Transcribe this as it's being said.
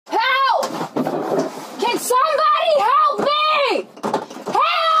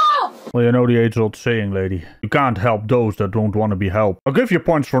Well, you know the age-old saying, lady. You can't help those that don't want to be helped. I'll give you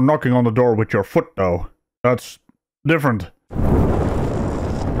points for knocking on the door with your foot, though. That's different.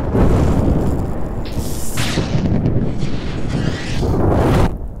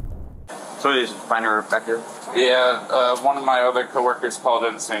 So did you find her back there? Yeah, one of my other coworkers called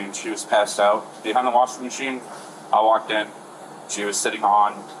in saying she was passed out behind the washing machine. I walked in. She was sitting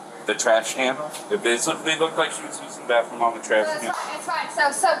on the trash can. It basically looked like she was using the bathroom on the trash can. It's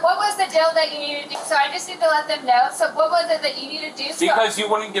fine. So what was the deal that you needed to do? So I just need to let them know. So what was it that you needed to do? Because you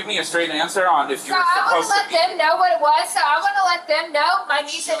wouldn't give me a straight answer on if you were supposed to. I want to let them know what it was. So I want to let them know, my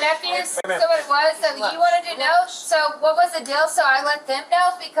niece and nephews, so what it was that you wanted to know. So what was the deal? So I let them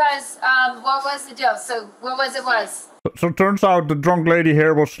know because what was the deal? So what was it was? So it turns out the drunk lady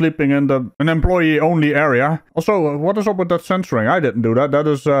here was sleeping in an employee-only area. Also, what is up with that censoring? I didn't do that. That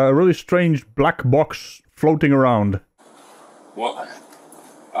is a really strange black box floating around. Well,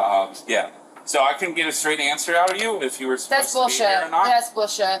 yeah. So I can get a straight answer out of you if you were supposed to be here or not. That's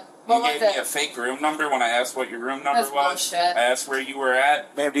bullshit. You gave me a fake room number when I asked what your room number was. Bullshit. I asked where you were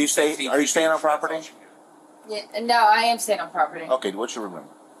at. Ma'am, are you staying on property? Yeah, no, I am staying on property. Okay, what's your room number?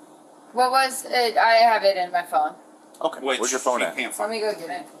 What was it? I have it in my phone. Okay, where's your phone at? Let me go get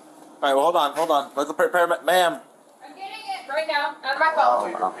it. Alright, well, hold on. Let the paramedic, ma'am. I'm getting it right now on my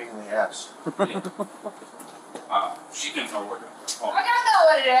phone. Oh, pain in the ass. She didn't know where to go. I don't know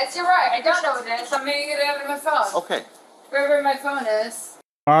what it is. You're right. I don't know what it is. I'm gonna get it out of my phone. Okay. Wherever my phone is.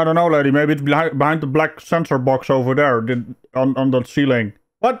 I don't know, lady. Maybe it's behind the black sensor box over there on the ceiling.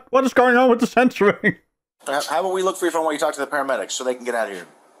 What is going on with the censoring? How about we look for your phone while you talk to the paramedics so they can get out of here?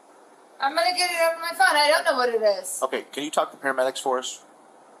 I'm gonna get it out of my phone. I don't know what it is. Okay, can you talk to paramedics for us?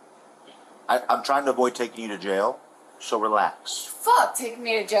 I'm trying to avoid taking you to jail, so relax. Fuck, take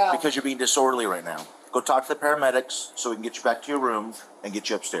me to jail. Because you're being disorderly right now. Go talk to the paramedics so we can get you back to your room and get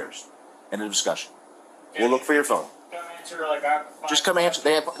you upstairs. End of discussion. We'll look for your phone. Just come answer.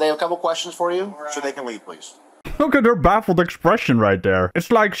 They have a couple questions for you, so they can leave, please. Look at her baffled expression right there.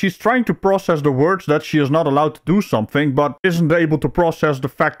 It's like she's trying to process the words that she is not allowed to do something, but isn't able to process the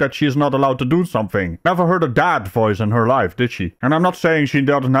fact that she is not allowed to do something. Never heard a dad voice in her life, did she? And I'm not saying she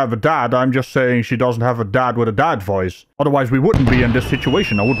doesn't have a dad, I'm just saying she doesn't have a dad with a dad voice. Otherwise we wouldn't be in this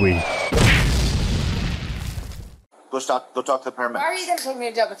situation, now would we? Go talk to the paramedics. Why are you gonna take me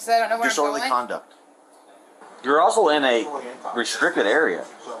to jail? Because I don't know where Disorderly I'm going? conduct. You're also in a restricted area.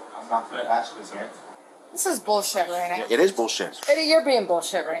 So I'm not going to ask this again. This is bullshit right now. It is bullshit. You're being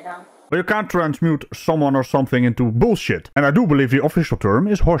bullshit right now. But you can't transmute someone or something into bullshit. And I do believe the official term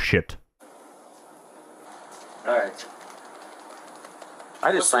is horseshit. Alright.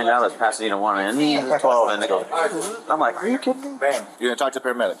 I just signed out as Pasadena 1 and 12 and they go, I'm like, are you kidding me? Bam. You're going to talk to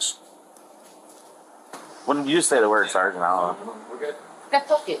paramedics. When did you just say the word, Sergeant? I don't know. We're good. Yeah,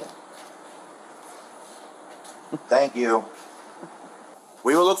 fuck you. Thank you.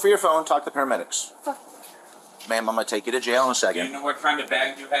 We will look for your phone, talk to paramedics. Fuck. Ma'am, I'm going to take you to jail in a Do second. you know what kind of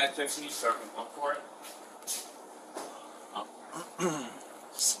bag you had, Tiffany, so I can look for it?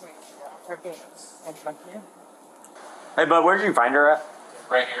 Hey, bud, where did you find her at?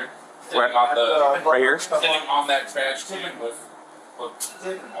 Right here. Where? Right here? Sitting on that trash can with I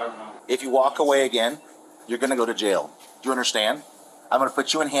don't know. If you walk away again, you're going to go to jail. Do you understand? I'm going to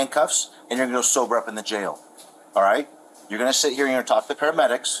put you in handcuffs, and you're going to go sober up in the jail. All right? You're going to sit here and you're going to talk to the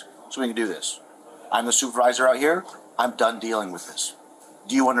paramedics so we can do this. I'm the supervisor out here. I'm done dealing with this.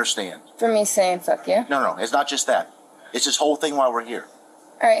 Do you understand? For me saying fuck you? No. It's not just that. It's this whole thing while we're here.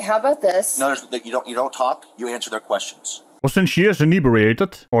 All right, how about this? No, you don't talk. You answer their questions. Well, since she is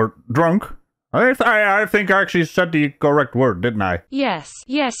inebriated, or drunk, I think I actually said the correct word, didn't I? Yes,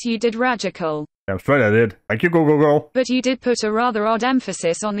 you did, Ragical. Damn straight I did. Thank you, go, go, go. But you did put a rather odd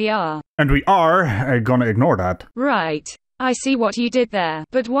emphasis on the R. And we are gonna ignore that. Right. I see what you did there.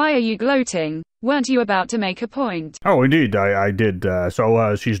 But why are you gloating? Weren't you about to make a point? Oh, indeed, I did.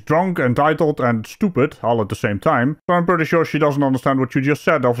 So she's drunk, entitled, and stupid, all at the same time. So I'm pretty sure she doesn't understand what you just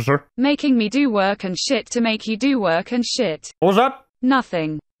said, officer. Making me do work and shit to make you do work and shit. What was that?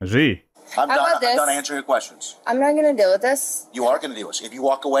 Nothing. I see. I'm How about this? done answering your questions. I'm not gonna deal with this. You are going to deal with this. If you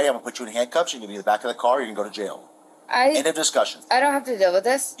walk away, I'm going to put you in handcuffs. You're going to be in the back of the car. You're going to go to jail. End of discussion. I don't have to deal with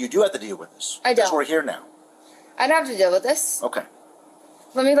this. You do have to deal with this. I don't. Because we're here now. I don't have to deal with this. Okay.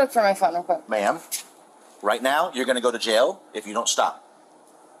 Let me look for my phone real quick. Ma'am, right now, you're going to go to jail if you don't stop.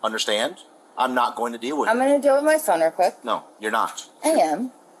 Understand? I'm not going to deal with I'm it. gonna deal with my phone real quick. No, you're not. I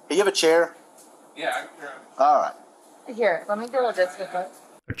am. Hey, you have a chair? Yeah, I can hear it. All right. Here, let me deal with this real quick.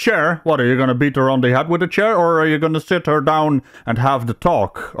 A chair? What, are you gonna beat her on the head with a chair, or are you gonna sit her down and have the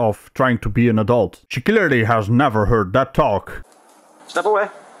talk of trying to be an adult? She clearly has never heard that talk. Step away.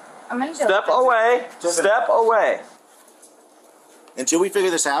 I'm gonna deal Step with away. Step away. Until we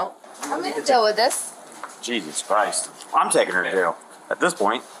figure this out. this. I'm gonna deal with this. Jesus Christ. I'm taking her to jail. At this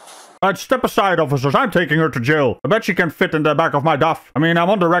point. Right, step aside, officers. I'm taking her to jail. I bet she can fit in the back of my duff. I mean, I'm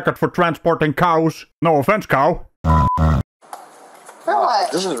on the record for transporting cows. No offense, cow. For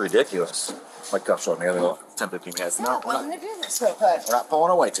what? This is ridiculous. My cuffs on the other 10, 15 minutes. No, I'm gonna do this real quick. we're not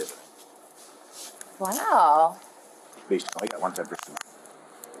pulling away to it. Wow. Please, I got 110%.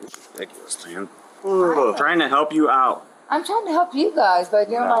 This is ridiculous, man. Trying to help you out. I'm trying to help you guys by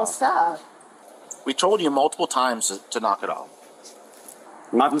doing my stuff. We told you multiple times to knock it off.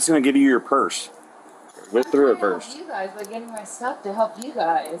 I'm not just going to give you your purse. Whip through it first. I'm trying to help you guys by getting my stuff to help you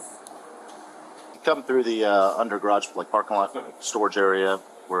guys. Come through the under garage, like parking lot, storage area.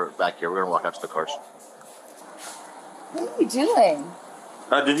 We're back here. We're gonna walk out to the cars. What are you doing?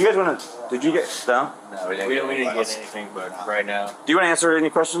 Did you guys want to? Did you get down? No, we didn't get anything, but right now. Do you want to answer any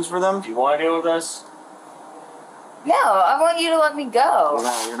questions for them? Do you want to deal with us? No, I want you to let me go.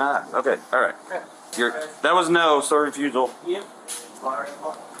 No, you're not. Okay, all right. That was no, so refusal. Yep.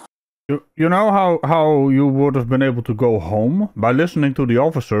 You know how you would have been able to go home? By listening to the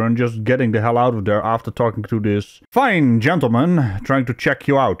officer and just getting the hell out of there after talking to this fine gentleman trying to check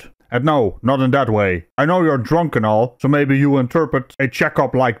you out. And no, not in that way. I know you're drunk and all, so maybe you interpret a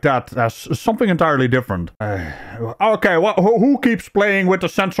checkup like that as something entirely different. Okay, well, who keeps playing with the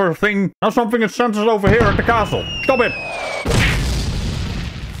sensor thing? Now something is censored over here at the castle. Stop it!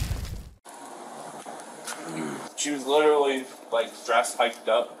 She was literally like dressed, hiked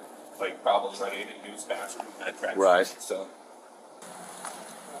up, like probably ready to use bathroom at practice. Right. So.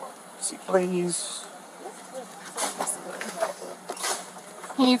 Please.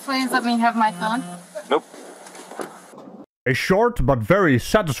 Can you please let me have my phone? Nope. A short but very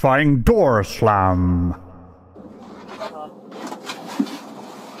satisfying door slam.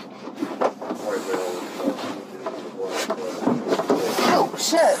 Oh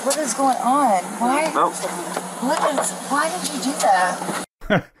shit! What is going on? Why? Nope. Why did you do that?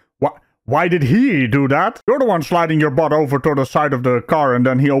 Why did he do that? You're the one sliding your butt over to the side of the car and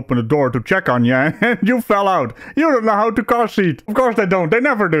then he opened the door to check on you and you fell out. You don't know how to car seat. Of course they don't. They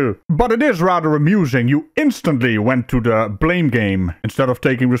never do. But it is rather amusing. You instantly went to the blame game instead of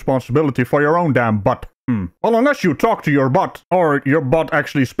taking responsibility for your own damn butt. Well, unless you talk to your butt, or your butt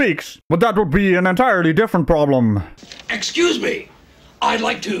actually speaks, but that would be an entirely different problem. Excuse me. I'd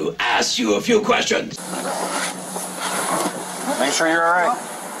like to ask you a few questions. Make sure you're all right.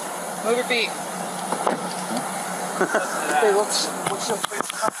 Move your feet. Hey, what's your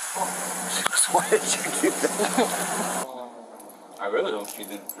face? Why did you do that? I really hope she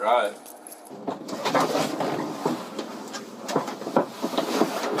didn't drive.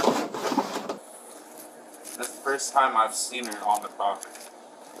 That's the first time I've seen her on the property.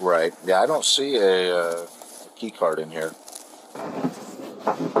 Right. Yeah, I don't see a key card in here.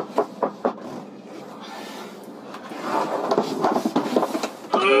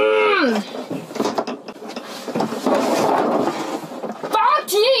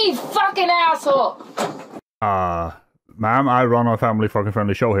 Fuck you, fucking asshole! Ma'am, I run a family fucking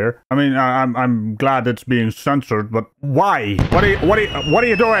friendly show here. I mean, I'm glad it's being censored, but why? What are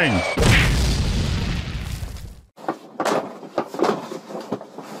you doing?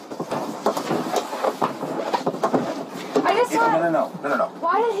 I just want. No.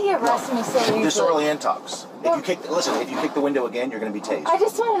 Why did he arrest me so easily? Disorderly intox. If you kick the window again, you're going to be tased. I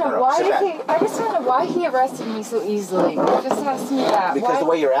just want to know why I just want to know why he arrested me so easily. Just ask me that. Because the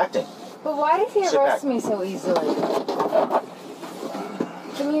way you're acting. But why did he arrest me so easily?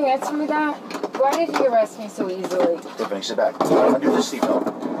 Can you answer me that? Why did he arrest me so easily? Tiffany, sit back. Undo the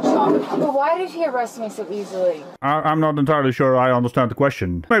seatbelt. Stop it. But why did he arrest me so easily? I'm not entirely sure I understand the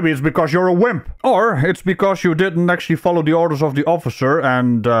question. Maybe it's because you're a wimp. Or it's because you didn't actually follow the orders of the officer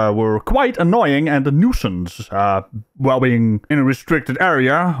and were quite annoying and a nuisance while being in a restricted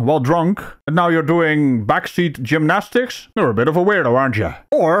area while drunk. And now you're doing backseat gymnastics? You're a bit of a weirdo, aren't you?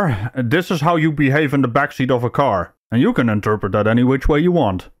 Or this is how you behave in the backseat of a car. And you can interpret that any which way you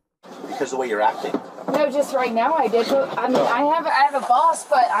want. Because the way you're acting. No, just right now I did. I mean, I have a boss,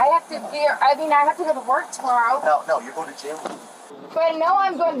 but I have to be. I mean, I have to go to work tomorrow. No, you're going to jail. But I know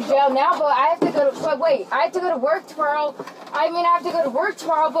I'm going to jail now, but I have to go to. But wait, I have to go to work tomorrow. I mean, I have to go to work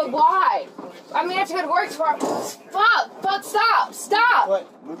tomorrow, but why? I mean, I have to go to work tomorrow. Fuck! Stop!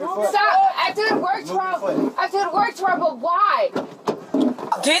 Move your foot. Stop! I have to go to work tomorrow. I have to go to work tomorrow, but why?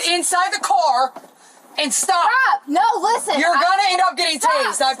 Get inside the car And stop! Stop! No, listen! You're gonna end up getting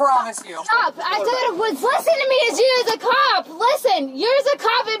tased, I promise you. Stop! I said it was listen to me as you as a cop! Listen, you're as a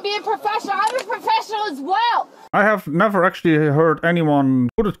cop and being professional. I'm a professional as well! I have never actually heard anyone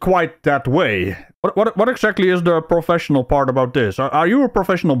put it quite that way. What exactly is the professional part about this? Are you a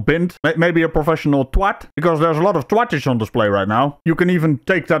professional bint? Maybe a professional twat? Because there's a lot of twattish on display right now. You can even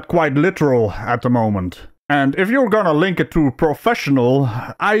take that quite literal at the moment. And if you're gonna link it to professional,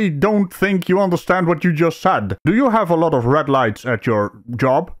 I don't think you understand what you just said. Do you have a lot of red lights at your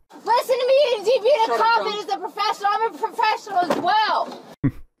job? Listen to me as you being a cop and as a professional. I'm a professional as well!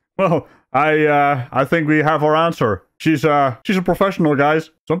 Well, I think we have our answer. She's a professional, guys.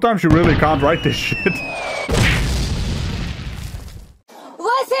 Sometimes you really can't write this shit.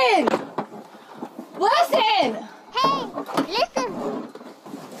 Listen! Listen! Hey, listen!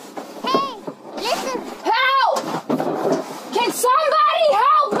 Hey, listen! Help! Can somebody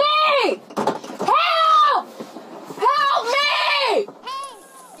help me? Help! Help me! Hey,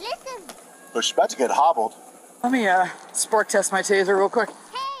 listen! But she's about to get hobbled. Let me spark test my taser real quick.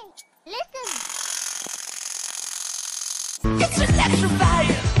 Hey, listen! It's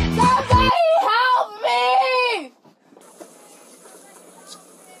electrifying! Somebody help me!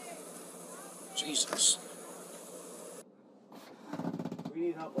 Jesus.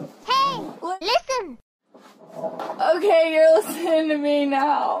 Hey, listen! Okay, you're listening to me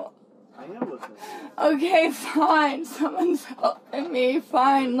now. I am listening. Okay, fine. Someone's helping me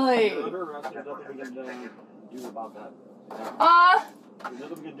finally. You're under arrest. There's nothing we can do about that. There's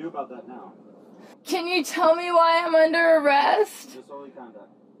nothing we can do about that now. Can you tell me why I'm under arrest? Disorderly conduct.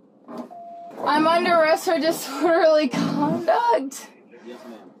 I'm under arrest for disorderly conduct. Yes,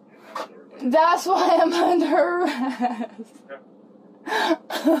 ma'am. That's why I'm under arrest.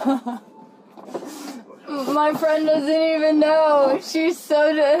 My friend doesn't even know. She has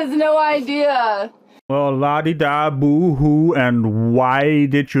no idea. Well, la-di-da, boo-hoo, and why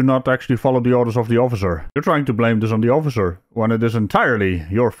did you not actually follow the orders of the officer? You're trying to blame this on the officer, when it is entirely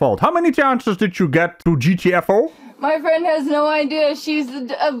your fault. How many chances did you get to GTFO? My friend has no idea. She's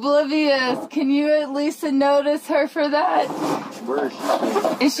oblivious. Can you at least notice her for that? Where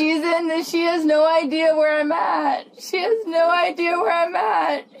is she? She has no idea where I'm at. She has no idea where I'm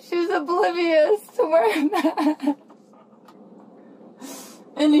at. She's oblivious to where I'm at.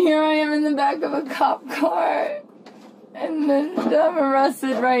 And here I am in the back of a cop car. And then I'm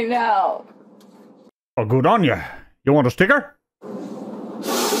arrested right now. Oh, good on you. You want a sticker? What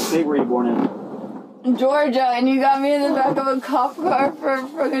state were you born in? Georgia, and you got me in the back of a cop car for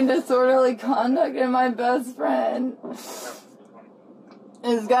fucking disorderly conduct, and my best friend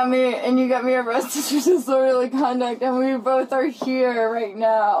you got me arrested for disorderly conduct, and we both are here right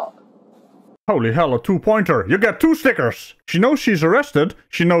now. Holy hell, a 2-pointer. You get 2 stickers. She knows she's arrested,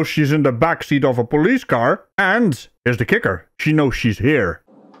 she knows she's in the backseat of a police car, and here's the kicker, she knows she's here.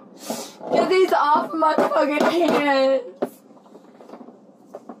 Get these off my fucking hands.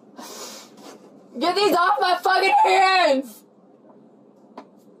 Get these off my fucking hands!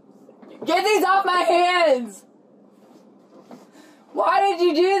 Get these off my hands! Why did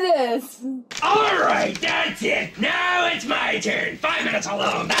you do this? Alright, that's it. Now it's my turn. 5 minutes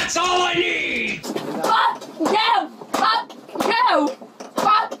alone. That's all I need. Fuck you! Fuck you!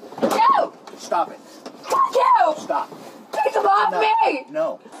 Fuck you! Stop it. Fuck you! Stop. Take them off me!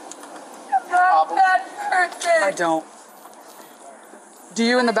 No. I'm not that person! I don't. Do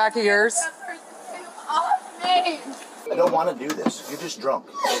you in the back of yours? Off me! I don't want to do this. You're just drunk.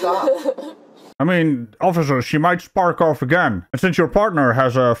 Stop. I mean, officer, she might spark off again. And since your partner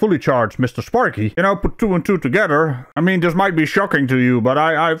has fully charged Mr. Sparky, you know, put 2 and 2 together. I mean, this might be shocking to you, but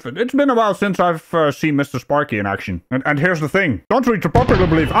it's been a while since I've seen Mr. Sparky in action. And here's the thing. Contrary to popular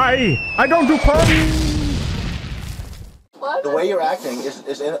belief, I don't do puns! The way you're acting is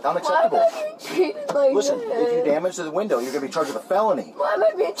unacceptable. Why am I being treated like Listen, this? if you damage the window, you're going to be charged with a felony. Why am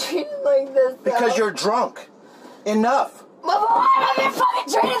I being treated like this, though? Because you're drunk. Enough. But why am I being fucking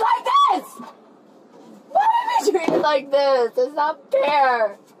treated like this? Why am I being treated like this? It's not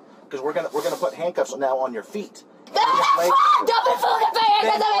fair. Because we're gonna put handcuffs now on your feet. That's fine! Don't be fucking paying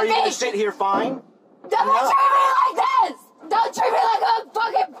Then handcuffs on are my you gonna feet! sit here fine? Don't treat me like this! Don't treat me like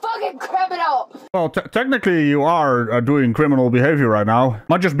a fucking criminal! Well, technically you are doing criminal behavior right now.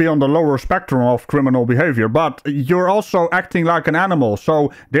 Might just be on the lower spectrum of criminal behavior, but you're also acting like an animal,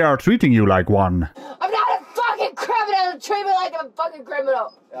 so they are treating you like one. I'm not a fucking criminal! Treat me like a fucking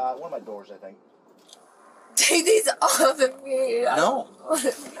criminal! One of my doors, I think. Take these off of me! No.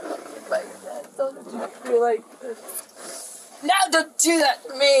 Like that. Don't treat me like this. Now don't do that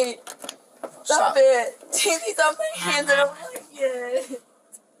to me! Stop it! Take these off my hands, I don't like it!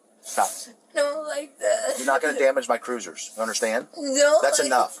 Stop. don't like this. You're not going to damage my cruisers. You understand? No, That's like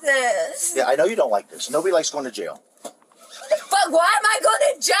enough. This. Yeah, I know you don't like this. Nobody likes going to jail. But why am I going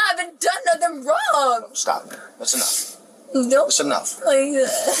to jail? I haven't done nothing wrong. Stop. That's enough. No. That's enough. Like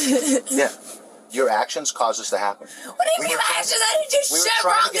this. Yeah. Your actions caused this to happen. What do you mean my actions? I didn't do shit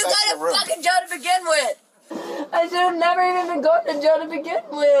wrong to go to fucking jail to begin with. I should have never even been going to jail to begin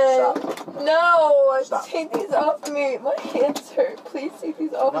with. Stop. No. Stop. Take these off me. My hands hurt. Please take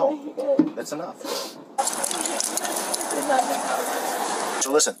these off my hands. That's enough. It's not enough.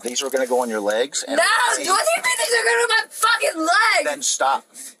 So listen, these are going to go on your legs. And No! What do you mean these are going to my fucking legs? Then stop.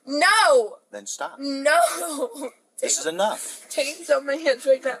 No! Then stop. No! This is enough. Take these off my hands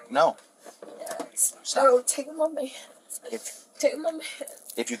right now. No. Yes. Stop. No, take them on my hands. Take them on my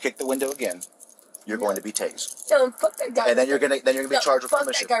hands. If you kick the window again, you're going to be tased. No, fuck that guy. And then you're gonna be charged with fuck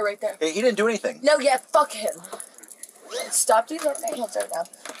permission. that guy right there. He didn't do anything. No, yeah, fuck him. Stop these on my hands right now.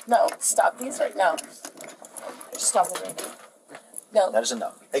 No, stop these right now. Stop it right now. No. That is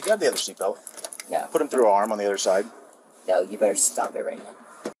enough. Hey, grab the other seatbelt. No. Put him through our arm on the other side. No, you better stop it right now.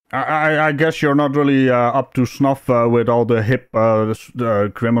 I guess you're not really up to snuff with all the hip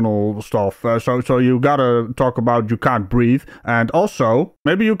criminal stuff. So you gotta talk about you can't breathe. And also,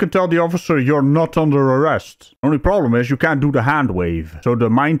 maybe you can tell the officer you're not under arrest. Only problem is you can't do the hand wave. So the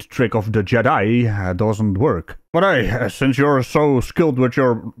mind trick of the Jedi doesn't work. But hey, since you're so skilled with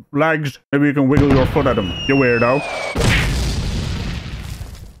your legs, maybe you can wiggle your foot at him. You weirdo.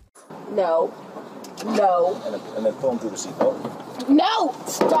 No. No. And then pull him through the seatbelt. No!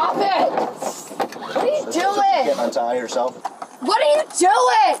 Stop it! What are you doing? Can't untie yourself. What are you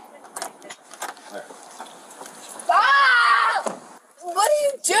doing? Stop! What are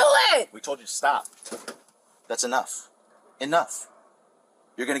you doing? We told you to stop. That's enough. Enough.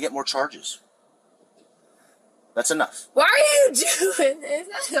 You're going to get more charges. That's enough. Why are you doing this?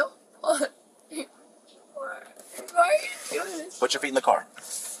 I don't want you. Why are you doing this? Put your feet in the car.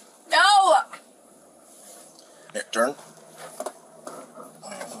 No! Here, turn.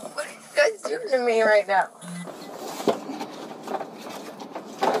 What are you guys doing to me right now?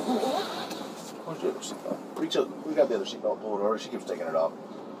 Where's the other seatbelt? We got the other seatbelt pulled over. She keeps taking it off.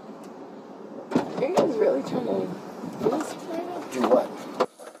 Are you guys really trying to do this right now? Do what?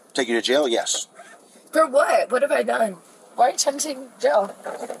 Take you to jail? Yes. For what? What have I done? Why are you trying to take me to jail?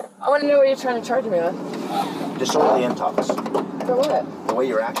 I want to know what you're trying to charge me with. Disorderly intox. For what? The way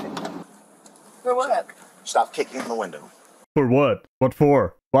you're acting. For what? Stop kicking in the window. For what? What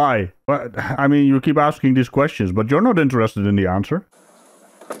for? Why? What? I mean, you keep asking these questions, but you're not interested in the answer.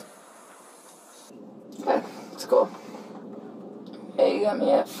 Okay, it's cool. Hey, you got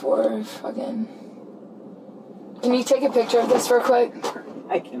me at 4 fucking... Can you take a picture of this real quick?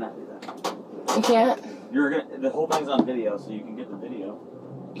 I cannot do that. You can't? The whole thing's on video, so you can get the video.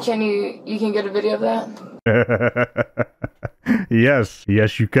 You can get a video of that? Yes,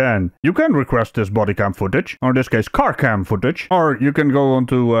 you can. You can request this body cam footage, or in this case car cam footage, or you can go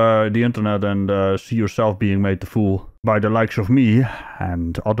onto the internet and see yourself being made the fool by the likes of me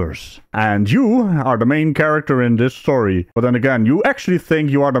and others. And you are the main character in this story. But then again, you actually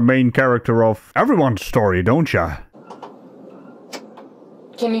think you are the main character of everyone's story, don't ya?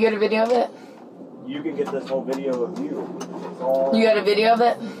 Can you get a video of it? You can get this whole video of you. You got a video of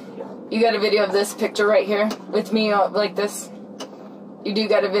it? Yeah. You got a video of this picture right here with me like this? You do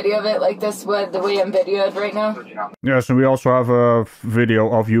got a video of it like this, the way I'm videoed right now? Yes, and we also have a video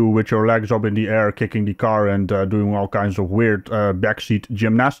of you with your legs up in the air, kicking the car and doing all kinds of weird backseat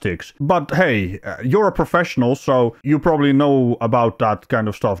gymnastics. But hey, you're a professional, so you probably know about that kind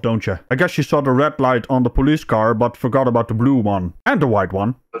of stuff, don't you? I guess you saw the red light on the police car, but forgot about the blue one. And the white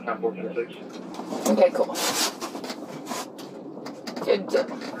one. Okay, cool. Good.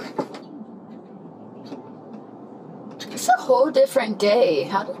 It's a whole different day.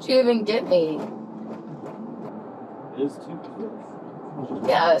 How did you even get me? It is too.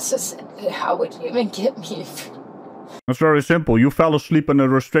 Yeah, it's just, how would you even get me? It's very simple. You fell asleep in a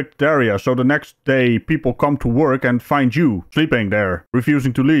restricted area, so the next day people come to work and find you sleeping there,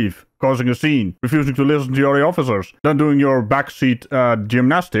 refusing to leave, causing a scene, refusing to listen to your officers, then doing your backseat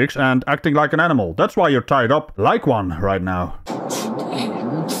gymnastics and acting like an animal. That's why you're tied up like one right now.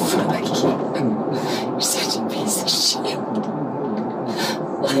 You're such a piece of shit.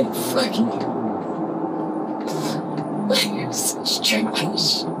 Like, fucking... Like, you're such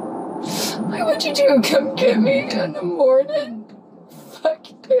trash. Like, what'd you do? Come get me in the morning? Fuck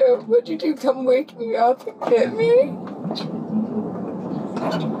you. What'd you do? Come wake me up and get me?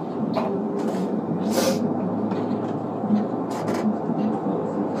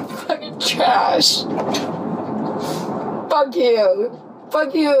 Fucking trash. Fuck you.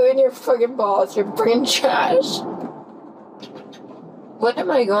 Fuck you and your fucking balls. You're brain trash. What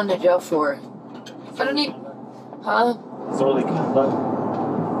am I going to jail for? I don't need... Huh? Disorderly conduct.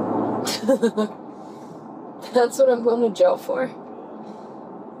 That's what I'm going to jail for.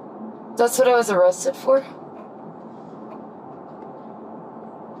 That's what I was arrested for.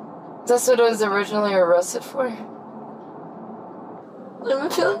 That's what I was originally arrested for. And my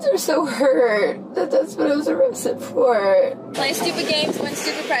feelings are so hurt that that's what I was arrested for. Play stupid games, win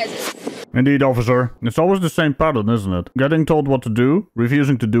stupid prizes. Indeed, officer. It's always the same pattern, isn't it? Getting told what to do,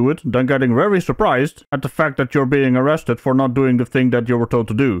 refusing to do it, then getting very surprised at the fact that you're being arrested for not doing the thing that you were told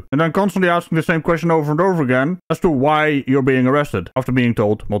to do. And then constantly asking the same question over and over again as to why you're being arrested, after being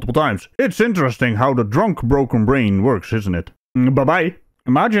told multiple times. It's interesting how the drunk, broken brain works, isn't it? Bye-bye.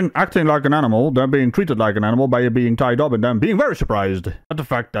 Imagine acting like an animal, then being treated like an animal by being tied up and then being very surprised at the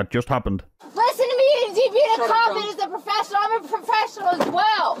fact that just happened. Listen to me, being a cop is a professional. I'm a professional as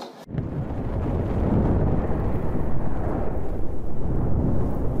well.